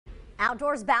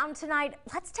Outdoors bound tonight,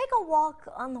 let's take a walk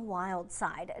on the wild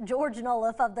side. George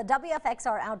Noliff of the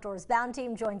WFXR Outdoors Bound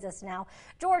team joins us now.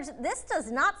 George, this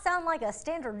does not sound like a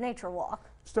standard nature walk.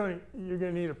 Stoney, you're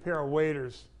going to need a pair of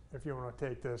waders if you want to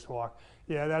take this walk.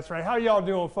 Yeah, that's right. How y'all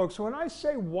doing, folks? When I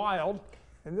say wild,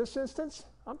 in this instance,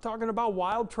 I'm talking about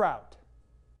wild trout.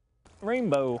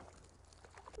 Rainbow.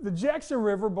 The Jackson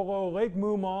River below Lake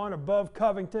Moomah and above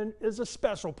Covington is a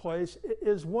special place. It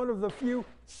is one of the few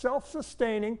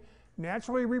self-sustaining,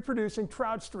 naturally reproducing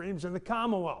trout streams in the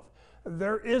Commonwealth.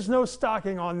 There is no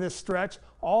stocking on this stretch.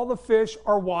 All the fish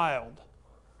are wild.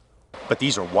 But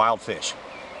these are wild fish.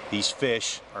 These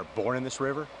fish are born in this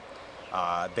river.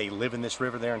 They live in this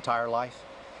river their entire life,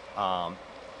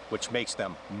 which makes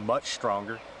them much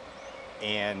stronger.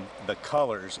 And the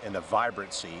colors and the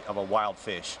vibrancy of a wild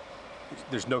fish,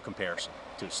 there's no comparison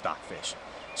to a stock fish.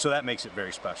 So that makes it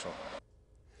very special.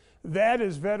 That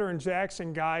is veteran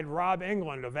Jackson guide Rob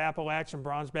England of Appalachian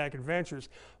Bronzeback Adventures.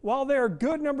 While there are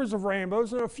good numbers of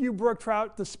rainbows and a few brook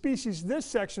trout, the species this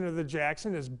section of the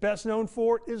Jackson is best known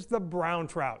for is the brown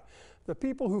trout. The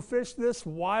people who fish this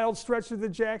wild stretch of the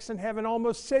Jackson have an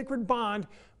almost sacred bond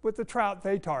with the trout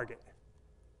they target.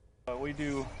 We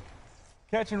do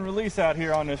catch and release out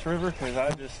here on this river because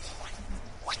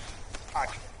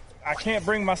I can't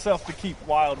bring myself to keep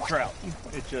wild trout.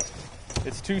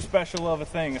 It's too special of a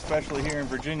thing, especially here in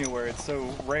Virginia where it's so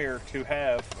rare to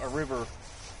have a river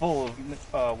full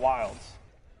of wilds.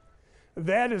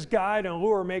 That is guide and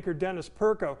lure maker Dennis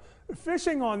Perko.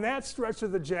 Fishing on that stretch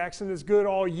of the Jackson is good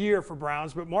all year for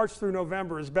browns, but March through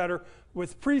November is better,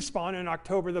 with pre-spawn in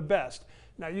October the best.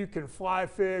 Now you can fly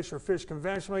fish or fish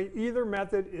conventionally. Either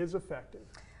method is effective.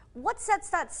 What sets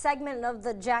that segment of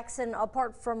the Jackson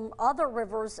apart from other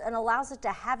rivers and allows it to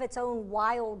have its own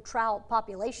wild trout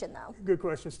population, though? Good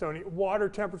question, Stoney. Water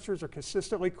temperatures are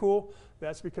consistently cool.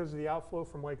 That's because of the outflow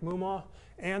from Lake Moomah,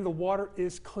 and the water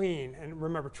is clean. And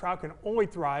remember, trout can only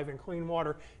thrive in clean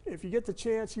water. If you get the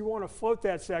chance, you want to float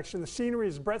that section. The scenery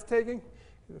is breathtaking,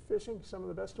 and the fishing, some of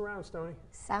the best around, Stoney.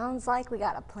 Sounds like we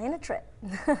got to plan a trip.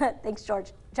 Thanks,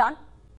 George. John?